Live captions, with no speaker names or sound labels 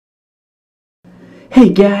Hey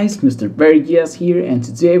guys, Mr. Very Yes here, and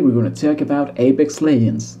today we're going to talk about Apex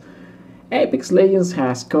Legends. Apex Legends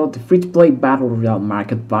has caught the free-to-play battle royale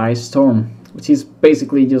market by storm, which is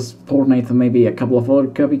basically just Fortnite and maybe a couple of other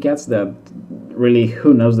copycats that really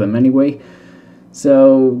who knows them anyway.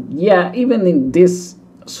 So yeah, even in this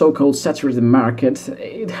so-called saturated market,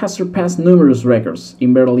 it has surpassed numerous records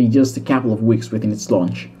in barely just a couple of weeks within its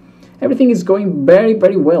launch. Everything is going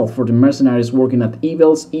very well for the mercenaries working at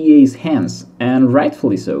Evil's EA's hands, and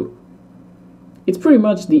rightfully so. It's pretty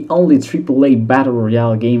much the only AAA Battle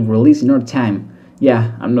Royale game released in our time.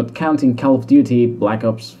 Yeah, I'm not counting Call of Duty Black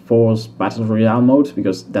Ops 4's Battle Royale mode,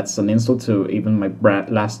 because that's an insult to even my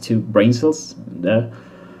last two brain cells.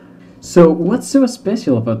 So what's so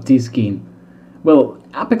special about this game? Well,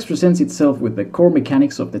 Apex presents itself with the core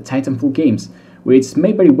mechanics of the Titanfall games, which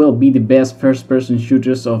may very well be the best first-person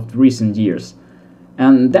shooters of recent years.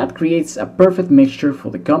 And that creates a perfect mixture for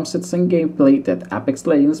the concepts and gameplay that Apex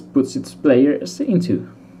Legends puts its players into.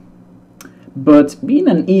 But being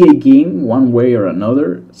an EA game one way or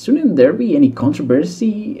another, shouldn't there be any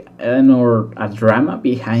controversy or a drama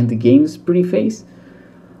behind the game's pretty face?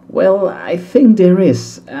 Well, I think there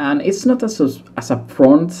is, and it's not as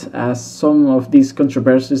upfront as some of these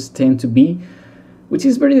controversies tend to be, which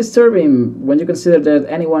is very disturbing when you consider that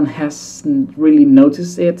anyone hasn't really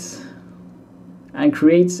noticed it, and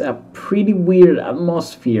creates a pretty weird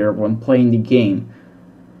atmosphere when playing the game,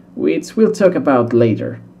 which we'll talk about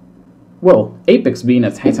later. Well, Apex being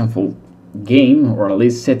a Titanfall game, or at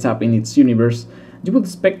least set up in its universe, you would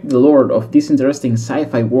expect the lore of this interesting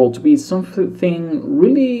sci-fi world to be something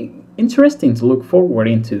really interesting to look forward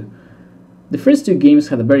into. The first two games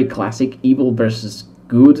had a very classic evil versus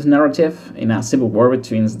good narrative in a civil war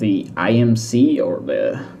between the IMC or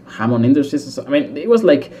the Hammond Industries. I mean, it was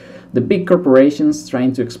like the big corporations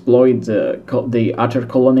trying to exploit the outer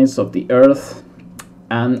colonies of the Earth,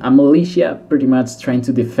 and a militia pretty much trying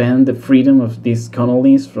to defend the freedom of these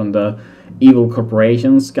colonies from the evil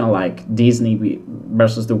corporations, kind of like Disney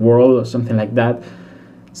versus the world or something like that.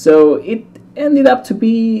 So it ended up to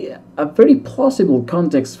be a very plausible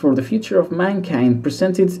context for the future of mankind,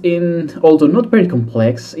 presented in, although not very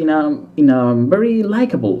complex, in a very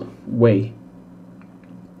likable way.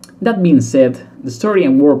 That being said, the story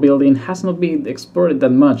and world building has not been explored that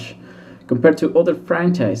much compared to other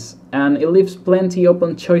franchises, and it leaves plenty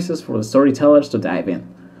open choices for the storytellers to dive in.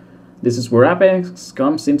 This is where Apex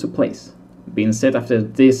comes into place. Being said, after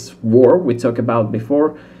this war we talked about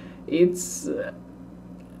before, it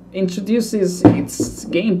introduces its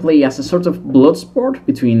gameplay as a sort of blood sport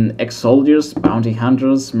between ex-soldiers, bounty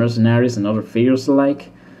hunters, mercenaries and other figures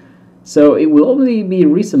alike. So it will only be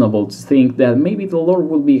reasonable to think that maybe the lore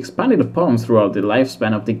will be expanded upon throughout the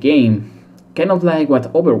lifespan of the game, kind of like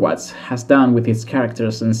what Overwatch has done with its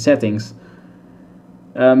characters and settings.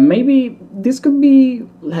 Maybe this could be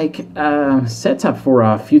like a setup for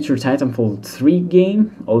a future Titanfall 3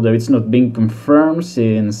 game, although it's not been confirmed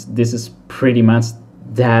since this is pretty much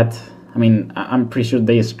that. I mean, I'm pretty sure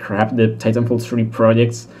they scrapped the Titanfall 3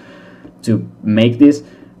 projects to make this,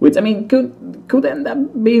 which, I mean, could end up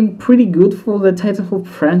being pretty good for the Titanfall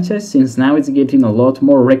franchise, since now it's getting a lot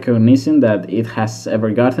more recognition than it has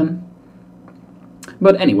ever gotten.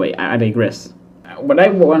 But anyway, I digress. What I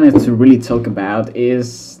wanted to really talk about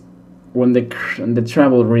is when the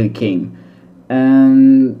trouble really came,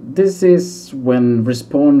 and this is when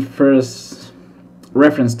Respawn first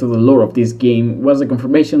reference to the lore of this game was the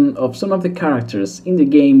confirmation of some of the characters in the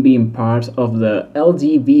game being part of the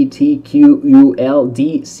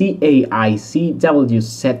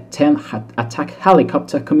LGBTQULDCAICWZ10 attack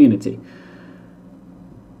helicopter community.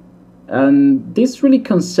 And this really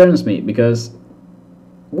concerns me because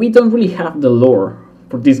we don't really have the lore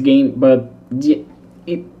for this game, but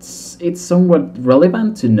it's somewhat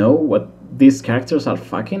relevant to know what these characters are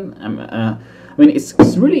fucking. I mean,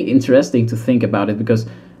 it's really interesting to think about it, because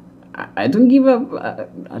I don't give a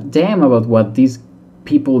damn about what these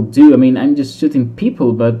people do. I mean, I'm just shooting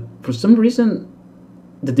people, but for some reason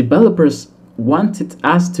the developers wanted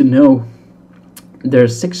us to know their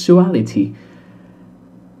sexuality.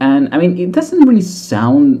 And I mean, it doesn't really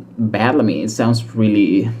sound bad. I mean, it sounds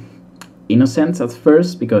really innocent at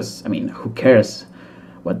first, because, I mean, who cares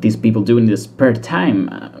what these people do in their spare time?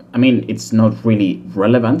 I mean, it's not really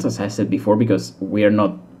relevant, as I said before, because we are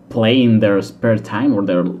not playing their spare time or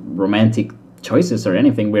their romantic choices or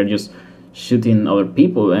anything. We're just shooting other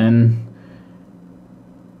people, and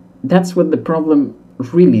that's when the problem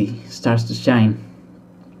really starts to shine.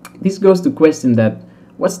 This goes to question that,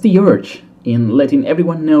 what's the urge in letting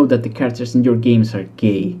everyone know that the characters in your games are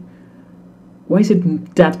gay? Why is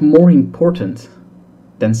it that more important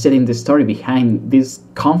than setting the story behind this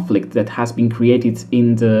conflict that has been created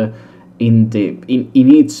in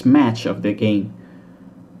each match of the game.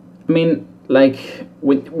 I mean, like,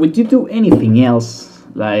 would you do anything else?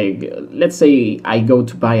 Like, let's say I go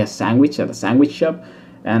to buy a sandwich at a sandwich shop,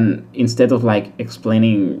 and instead of like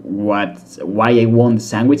explaining why I want the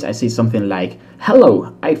sandwich, I say something like,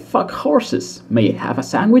 "Hello, I fuck horses. May I have a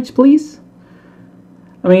sandwich, please?"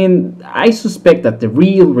 I mean, I suspect that the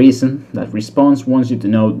real reason that Response wants you to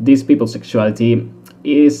know these people's sexuality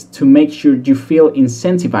is to make sure you feel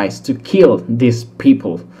incentivized to kill these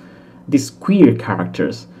people, these queer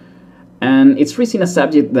characters. And it's raising a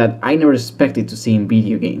subject that I never expected to see in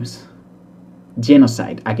video games: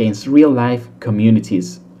 genocide against real-life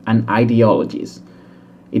communities and ideologies.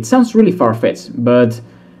 It sounds really far-fetched, but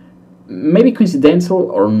maybe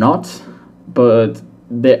coincidental or not, but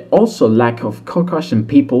the also lack of Caucasian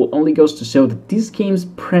people only goes to show that this game's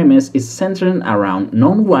premise is centered around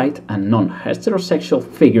non-white and non-heterosexual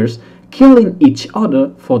figures killing each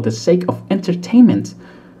other for the sake of entertainment.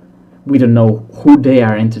 We don't know who they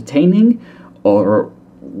are entertaining or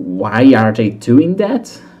why are they doing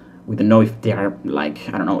that. We don't know if they are, like,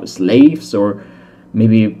 I don't know, slaves or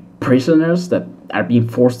maybe prisoners that are being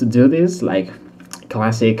forced to do this, like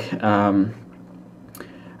classic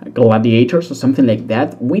gladiators or something like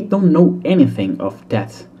that. We don't know anything of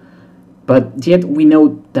that, but yet we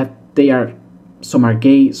know that they are, some are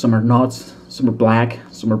gay, some are not, some are black,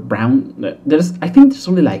 some are brown. I think there's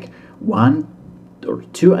only like one or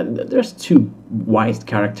two. There's two white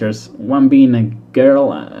characters, one being a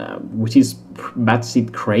girl, which is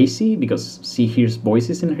batshit crazy because she hears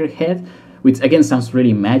voices in her head, which again sounds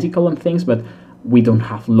really magical and things, but we don't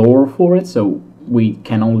have lore for it, so we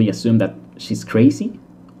can only assume that she's crazy.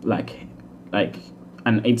 Like,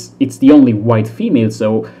 and it's the only white female,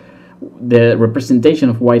 so the representation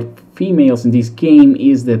of white females in this game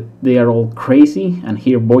is that they are all crazy and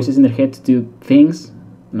hear voices in their head to do things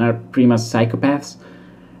and are pretty much psychopaths.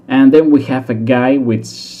 And then we have a guy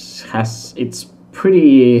which has, it's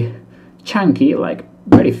pretty chunky, like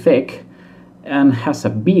very thick, and has a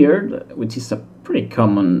beard, which is a pretty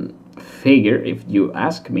common figure if you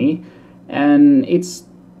ask me, and its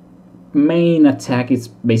main attack is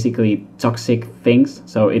basically toxic things.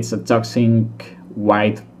 So it's a toxic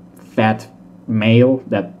white fat male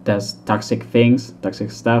that does toxic things,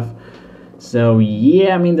 toxic stuff. So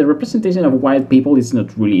yeah, I mean, the representation of white people is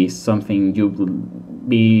not really something you will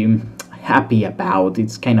be happy about.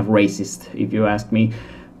 It's kind of racist if you ask me,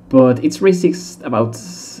 but it's racist about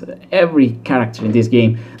every character in this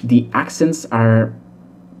game. The accents are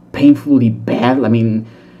painfully bad. I mean,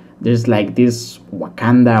 there's like this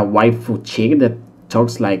Wakanda waifu chick that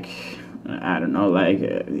talks like, I don't know, like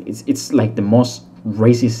it's like the most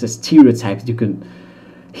racist stereotype you could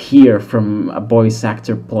hear from a voice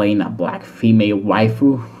actor playing a black female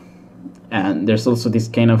waifu. And there's also this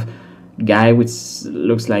kind of guy which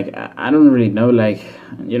looks like, I don't really know, like,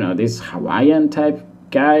 you know, this Hawaiian type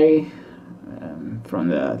guy from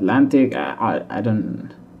the Atlantic. I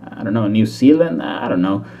don't know, New Zealand, I don't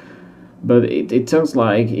know. But it talks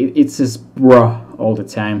like, it says bruh all the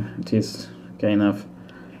time. It is kind of,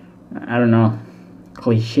 I don't know,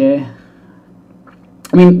 cliche.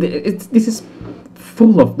 I mean, this is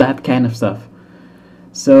full of that kind of stuff.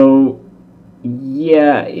 So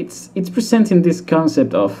yeah, it's presenting this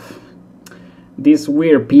concept of these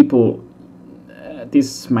weird people,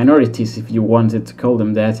 these minorities, if you wanted to call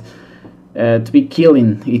them that, to be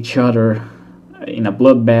killing each other in a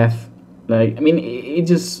bloodbath. Like, I mean, it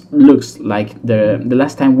just looks like the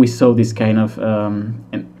last time we saw this kind of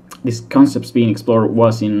and these concepts being explored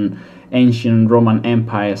was in ancient Roman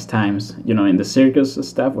Empire's times. You know, in the circus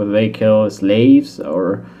stuff, where they kill slaves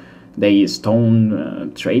or they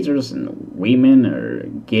stone traitors and women or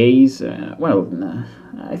gays.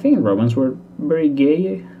 I think Romans were very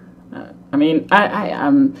gay. I mean,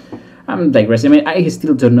 I'm digressing. I mean, I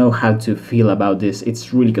still don't know how to feel about this.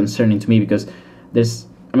 It's really concerning to me because there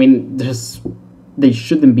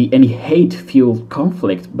shouldn't be any hate-fueled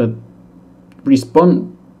conflict, but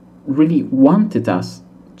Respawn really wanted us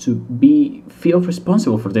to feel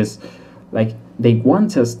responsible for this. Like, they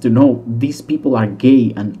want us to know these people are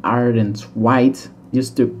gay and aren't white,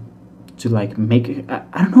 just to like make,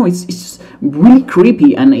 I don't know, it's just really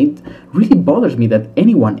creepy, and it really bothers me that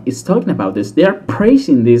anyone is talking about this. They are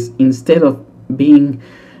praising this instead of being,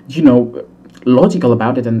 you know, logical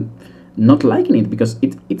about it and not liking it, because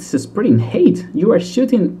it's spreading hate. You are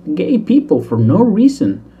shooting gay people for no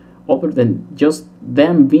reason other than just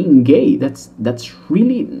them being gay. That's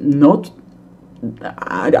really not,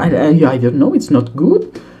 I don't know, it's not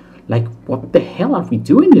good. Like, what the hell are we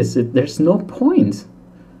doing this? There's no point.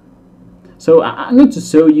 So I'm going to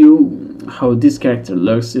show you how this character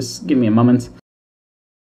looks. Just give me a moment.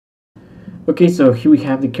 Okay, so here we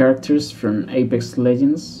have the characters from Apex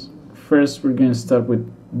Legends. First, we're going to start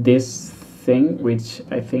with this thing, which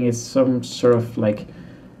I think is some sort of like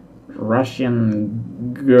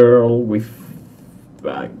Russian girl with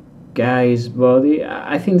a guy's body.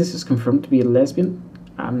 I think this is confirmed to be a lesbian.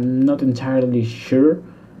 I'm not entirely sure,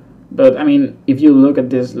 but I mean, if you look at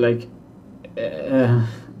this, like,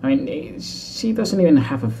 I mean, she doesn't even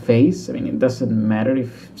have a face. I mean, it doesn't matter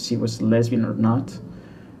if she was lesbian or not.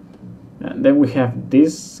 And then we have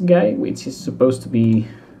this guy, which is supposed to be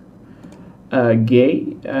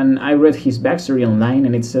gay, and I read his backstory online,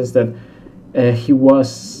 and it says that he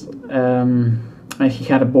was he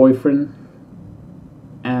had a boyfriend,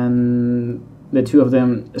 and the two of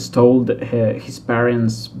them stole his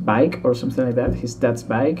parents' bike or something like that, his dad's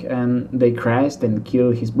bike, and they crashed and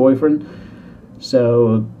killed his boyfriend.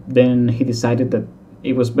 So then he decided that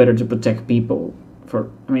it was better to protect people.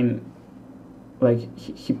 I mean, like,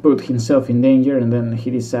 he put himself in danger, and then he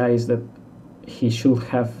decides that he should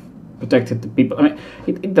have protected the people. I mean,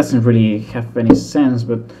 it doesn't really have any sense,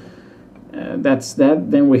 but that's that.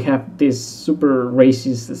 Then we have this super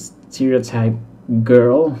racist stereotype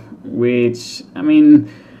girl, which, I mean,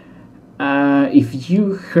 if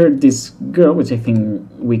you heard this girl, which I think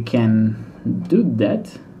we can do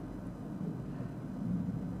that.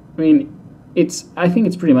 I mean, I think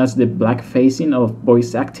it's pretty much the black facing of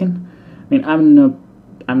voice acting. I mean,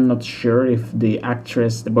 I'm not sure if the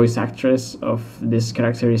voice actress of this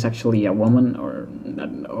character is actually a woman or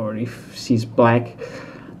if she's black.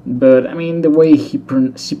 But I mean, the way she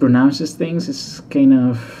pronounces things is kind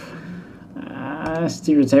of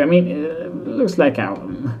stereotype. I mean, it looks like a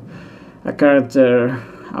character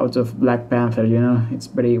out of Black Panther. You know, it's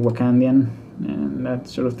very Wakandian and that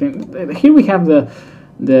sort of thing. Here we have the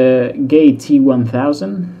gay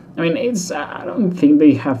T1000. I mean, I don't think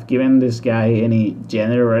they have given this guy any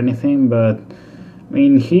gender or anything, but I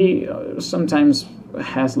mean, he sometimes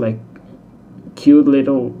has like cute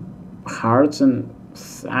little hearts and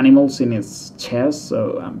animals in his chest,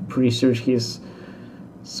 so I'm pretty sure he's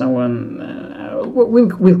someone,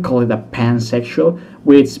 we'll call it a pansexual,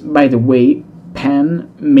 which, by the way, pan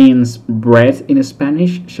means bread in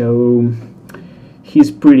Spanish, so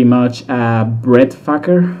he's pretty much a bread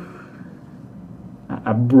fucker.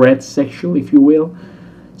 A bread sexual, if you will.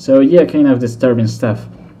 So yeah, kind of disturbing stuff.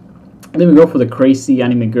 Then we go for the crazy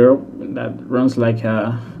anime girl that runs like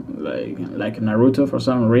Naruto for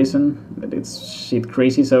some reason. That it's shit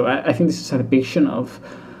crazy. So I think this is a depiction of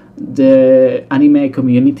the anime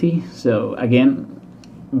community. So again,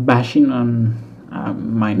 bashing on a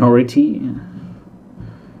minority,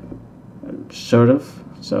 sort of.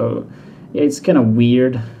 So yeah, it's kind of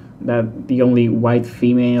weird that the only white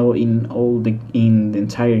female in the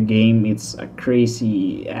entire game, it's a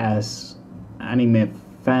crazy ass anime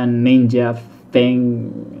fan ninja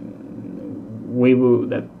thing weeaboo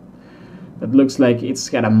that looks like it's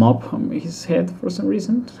got a mop on his head for some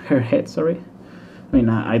reason. Her head, sorry. I mean,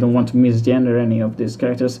 I don't want to misgender any of these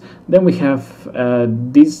characters. Then we have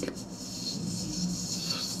this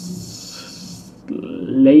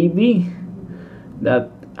lady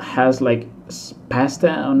that has like pasta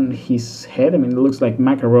on his head. I mean, it looks like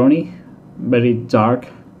macaroni, very dark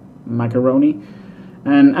macaroni.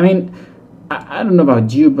 And I mean, I don't know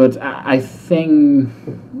about you, but I think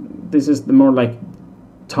this is the more like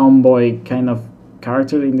tomboy kind of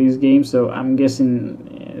character in this game. So I'm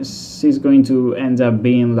guessing she's going to end up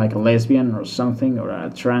being like a lesbian or something, or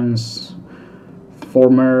a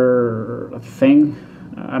transformer thing.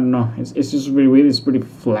 I don't know. It's just really weird. It's pretty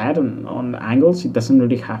flat on the angles. She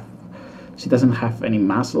doesn't have any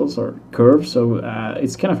muscles or curves, so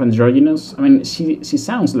it's kind of androgynous. I mean, she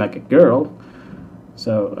sounds like a girl,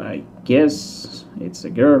 so I guess it's a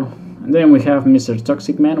girl. And then we have Mr.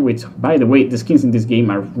 Toxic Man, which, by the way, the skins in this game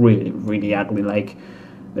are really, really ugly. Like,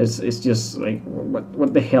 it's just like,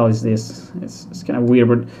 what the hell is this? It's kind of weird,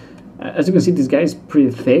 but as you can see, this guy is pretty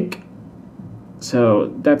thick, so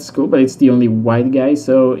that's cool. But it's the only white guy,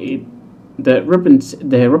 so the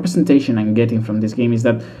representation I'm getting from this game is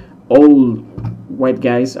that all white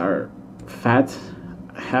guys are fat,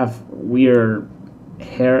 have weird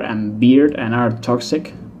hair and beard, and are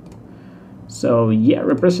toxic. So yeah,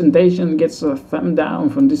 representation gets a thumb down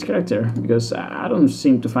from this character, because I don't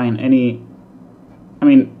seem to find any. I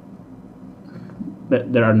mean,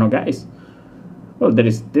 there are no guys. Well, there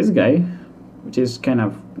is this guy, which is kind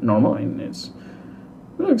of normal, and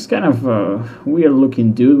looks kind of a weird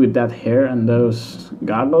looking dude with that hair and those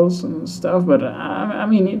goggles and stuff, but I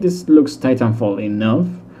mean, this looks Titanfall enough.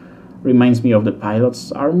 Reminds me of the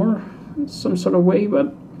pilot's armor, some sort of way,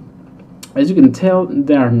 but as you can tell,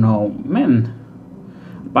 there are no men,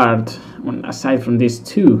 apart, aside from these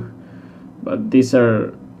two. But these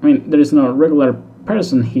are, I mean, there is no regular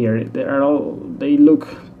person here. They look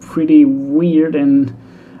pretty weird, and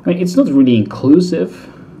I mean, it's not really inclusive.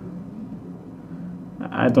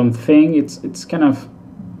 I don't think it's kind of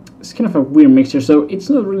a weird mixture. So it's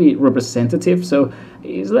not really representative. So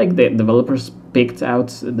it's like the developers picked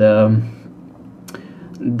out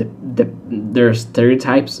their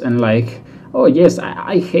stereotypes and like, oh yes,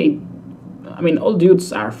 I hate. I mean, all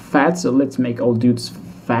dudes are fat, so let's make all dudes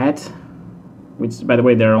fat. Which, by the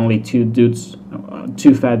way, there are only two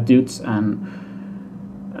fat dudes, and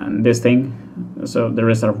this thing. So the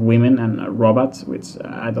rest are women and robots, which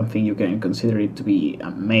I don't think you can consider it to be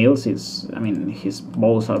males. I mean, his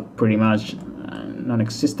balls are pretty much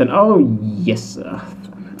non-existent. Oh yes.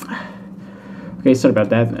 Okay, sorry about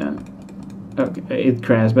that. Okay, it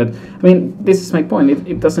crashed, but I mean, this is my point.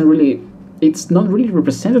 It doesn't really. It's not really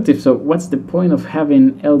representative. So what's the point of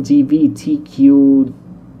having LGBTQ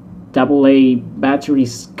AA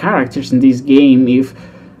batteries characters in this game if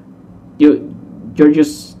you're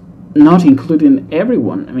just not including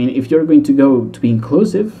everyone? I mean, if you're going to go to be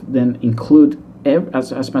inclusive, then include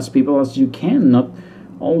as much people as you can, not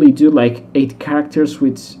only do like 8 characters,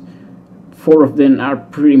 which 4 of them are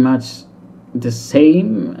pretty much the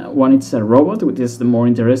same. One is a robot, which is the more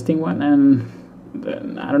interesting one, and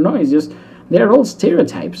I don't know, it's just they're all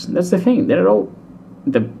stereotypes. That's the thing. They're all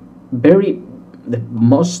the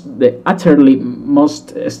utterly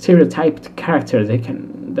most stereotyped character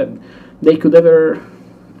that they could ever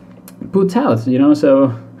put out, you know.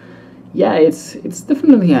 So yeah, it's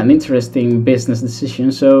definitely an interesting business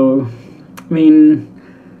decision. So I mean,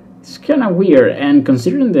 it's kind of weird, and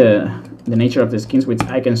considering the nature of the skins, which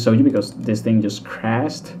I can show you because this thing just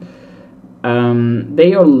crashed,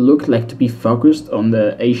 they all look like to be focused on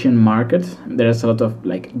the Asian market. There's a lot of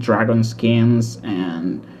like dragon skins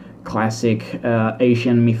and classic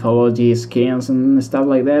Asian mythology skins and stuff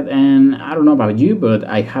like that, and I don't know about you, but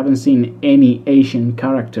I haven't seen any Asian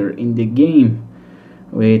character in the game,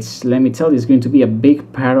 which, let me tell you, is going to be a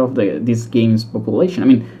big part of this game's population. I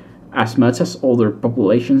mean, as much as other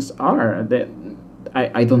populations are, that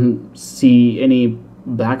I don't see any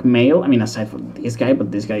black male. I mean, aside from this guy, but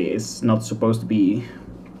this guy is not supposed to be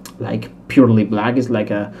like purely black. It's like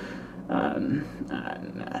a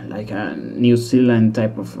New Zealand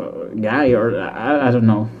type of guy, or I don't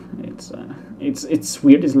know. It's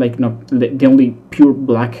weird. It's like not the only pure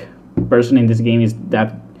black person in this game is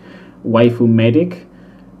that waifu medic.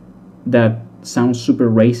 That sounds super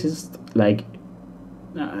racist. Like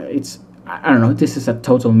I don't know. This is a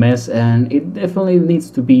total mess, and it definitely needs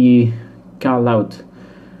to be called out.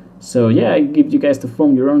 So yeah, I give you guys to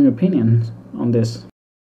form your own opinion on this.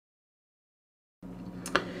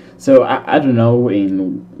 So I don't know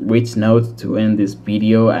in which note to end this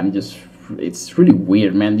video. It's really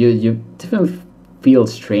weird, man. You definitely feel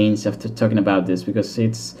strange after talking about this, because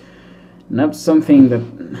it's not something that,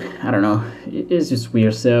 I don't know, it's just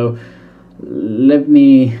weird. So let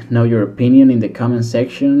me know your opinion in the comment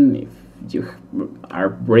section if you are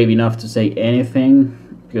brave enough to say anything,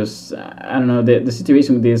 because I don't know, the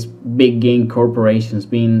situation with these big game corporations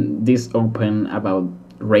being this open about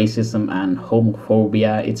racism and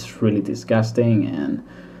homophobia, it's really disgusting, and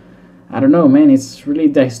I don't know, man, it's really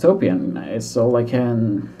dystopian. It's all I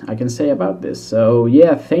can say about this. So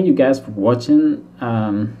yeah, thank you guys for watching.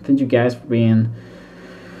 Thank you guys for being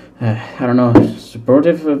I don't know,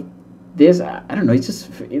 supportive of this. I don't know, it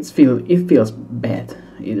feels bad.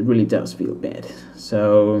 It really does feel bad.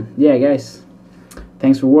 So yeah, guys,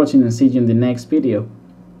 thanks for watching, and see you in the next video.